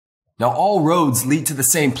Now, all roads lead to the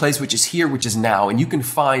same place, which is here, which is now. And you can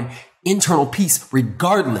find internal peace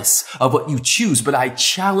regardless of what you choose. But I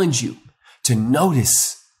challenge you to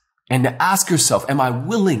notice and to ask yourself, am I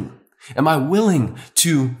willing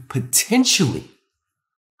to potentially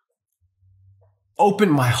open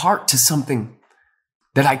my heart to something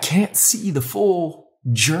that I can't see the full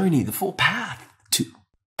journey, the full path to?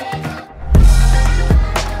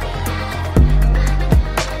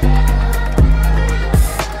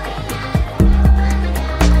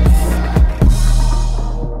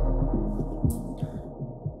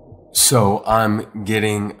 So I'm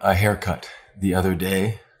getting a haircut the other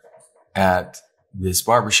day at this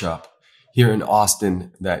barbershop here in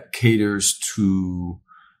Austin that caters to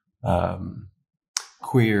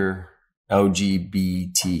queer,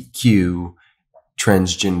 LGBTQ,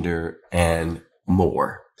 transgender, and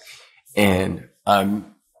more. And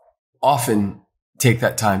I'm often take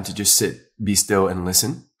that time to just sit, be still, and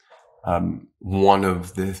listen. One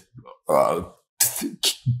of the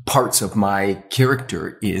parts of my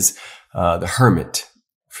character is the hermit.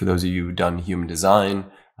 For those of you who've done human design,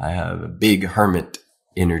 I have a big hermit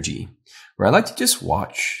energy where I like to just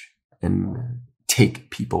watch and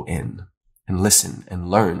take people in and listen and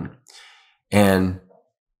learn. And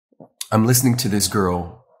I'm listening to this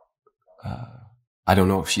girl. I don't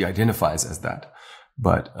know if she identifies as that,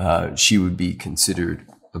 but she would be considered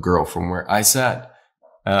a girl from where I sat,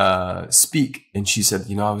 speak. And she said,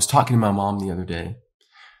 I was talking to my mom the other day,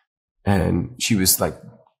 and she was like,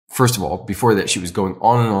 first of all, before that, she was going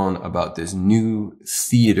on and on about this new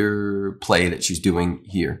theater play that she's doing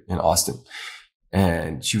here in Austin.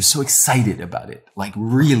 And she was so excited about it, like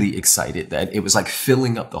really excited that it was like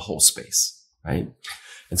filling up the whole space, right?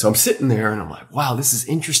 And so I'm sitting there and I'm like, wow, this is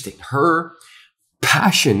interesting. Her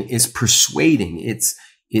passion is persuading. It's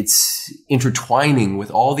intertwining with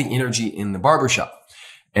all the energy in the barbershop.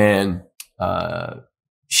 And,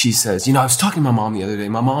 she says, I was talking to my mom the other day.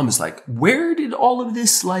 My mom is like, where did all of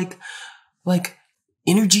this like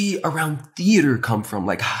energy around theater come from?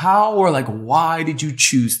 Like how or like why did you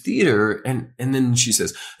choose theater? And then she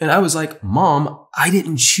says, and I was like, Mom, I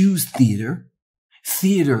didn't choose theater.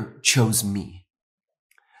 Theater chose me.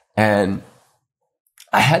 And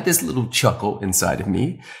I had this little chuckle inside of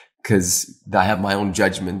me because I have my own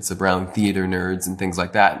judgments around theater nerds and things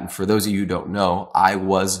like that. And for those of you who don't know, I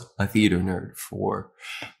was a theater nerd for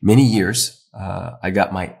many years. I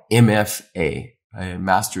got my MFA, a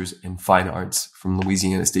Master's in Fine Arts from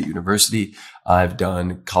Louisiana State University. I've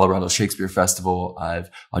done Colorado Shakespeare Festival.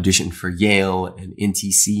 I've auditioned for Yale and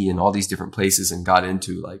NTC and all these different places and got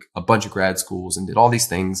into like a bunch of grad schools and did all these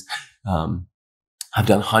things. I've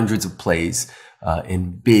done hundreds of plays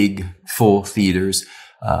in big, full theaters.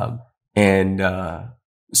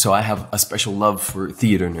 So I have a special love for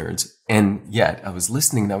theater nerds. And yet I was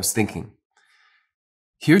listening and I was thinking,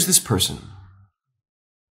 here's this person.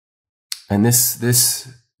 And this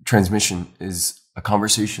transmission is a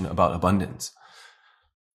conversation about abundance.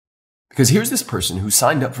 Because here's this person who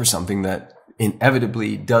signed up for something that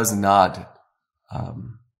inevitably does not,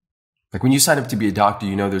 like when you sign up to be a doctor,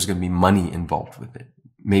 there's going to be money involved with it.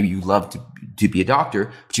 Maybe you love to be a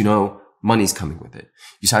doctor, but money's coming with it.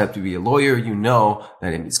 You sign up to be a lawyer,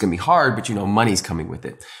 that it's going to be hard, but money's coming with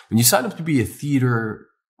it. When you sign up to be a theater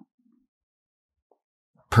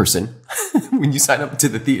person, when you sign up to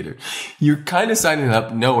the theater, you're kind of signing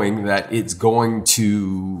up knowing that it's going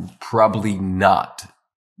to probably not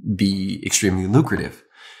be extremely lucrative.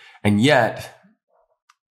 And yet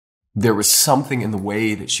there was something in the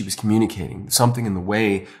way that she was communicating, something in the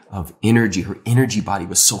way of energy. Her energy body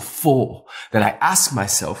was so full that I asked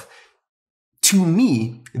myself, to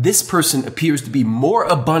me, this person appears to be more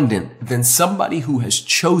abundant than somebody who has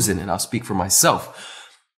chosen, and I'll speak for myself,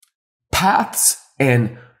 paths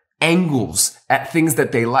and angles at things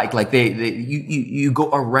that they like. Like you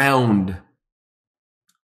go around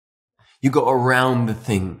the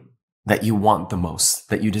thing that you want the most,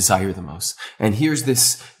 that you desire the most. And here's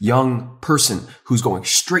this young person who's going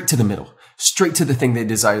straight to the middle, straight to the thing they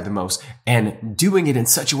desire the most, and doing it in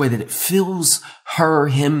such a way that it fills her,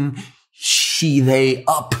 him, she, they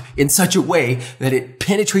up in such a way that it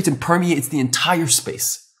penetrates and permeates the entire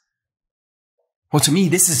space. Well, to me,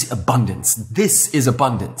 this is abundance. This is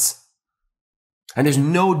abundance. And there's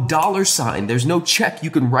no dollar sign. There's no check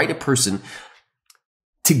you can write a person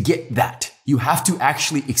to get that. You have to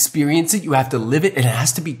actually experience it. You have to live it. And it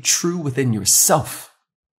has to be true within yourself.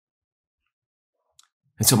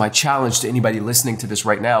 And so my challenge to anybody listening to this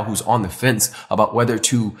right now who's on the fence about whether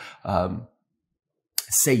to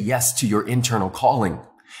say yes to your internal calling,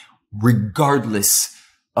 regardless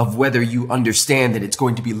of whether you understand that it's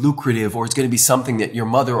going to be lucrative or it's going to be something that your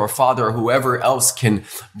mother or father or whoever else can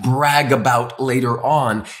brag about later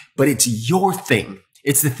on, but it's your thing.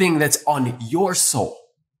 It's the thing that's on your soul.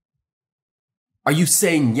 Are you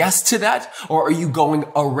saying yes to that, or are you going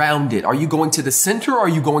around it? Are you going to the center, or are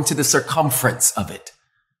you going to the circumference of it?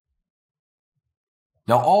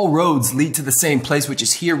 Now, all roads lead to the same place, which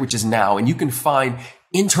is here, which is now, and you can find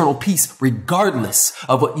internal peace regardless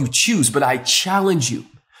of what you choose. But I challenge you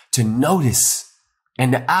to notice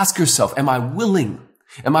and to ask yourself, am I willing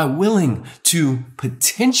to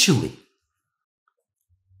potentially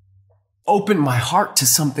open my heart to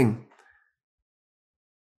something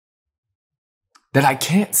that I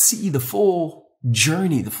can't see the full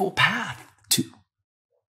journey, the full path to?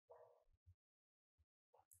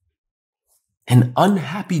 An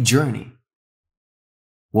unhappy journey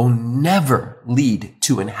will never lead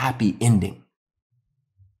to a happy ending.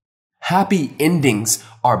 Happy endings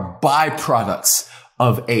are byproducts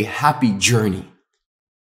of a happy journey.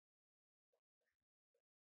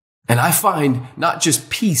 And I find not just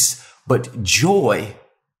peace, but joy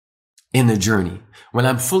in the journey when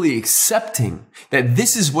I'm fully accepting that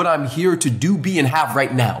this is what I'm here to do, be, and have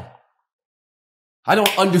right now. I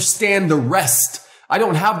don't understand the rest. I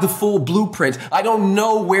don't have the full blueprint. I don't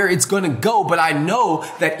know where it's going to go, but I know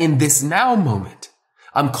that in this now moment,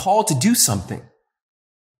 I'm called to do something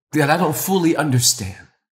that I don't fully understand.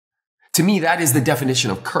 To me, that is the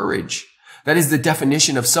definition of courage. That is the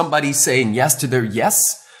definition of somebody saying yes to their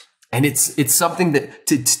yes. And it's something that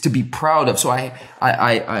to be proud of. So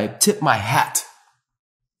I tip my hat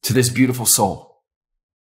to this beautiful soul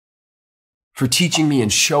for teaching me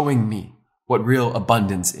and showing me what real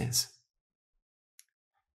abundance is.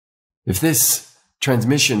 If this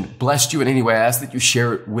transmission blessed you in any way, I ask that you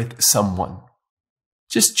share it with someone.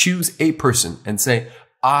 Just choose a person and say,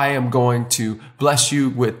 I am going to bless you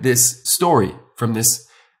with this story from this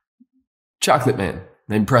chocolate man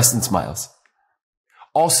named Preston Smiles.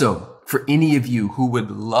 Also, for any of you who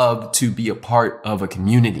would love to be a part of a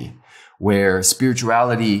community where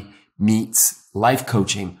spirituality meets life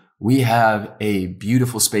coaching, we have a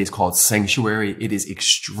beautiful space called Sanctuary. It is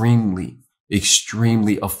extremely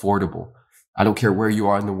affordable. I don't care where you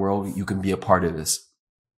are in the world, you can be a part of this.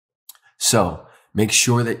 So make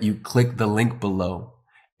sure that you click the link below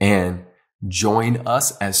and join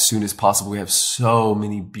us as soon as possible. We have so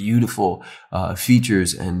many beautiful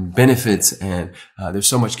features and benefits, and there's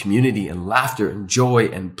so much community and laughter and joy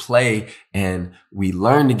and play, and we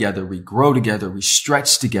learn together, we grow together, we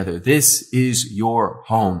stretch together. This is your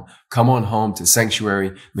home. Come on home to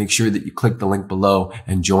Sanctuary. Make sure that you click the link below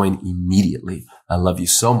and join immediately. I love you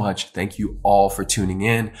so much. Thank you all for tuning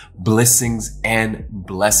in. Blessings and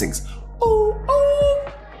blessings. Ooh, ooh,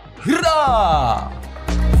 hurrah!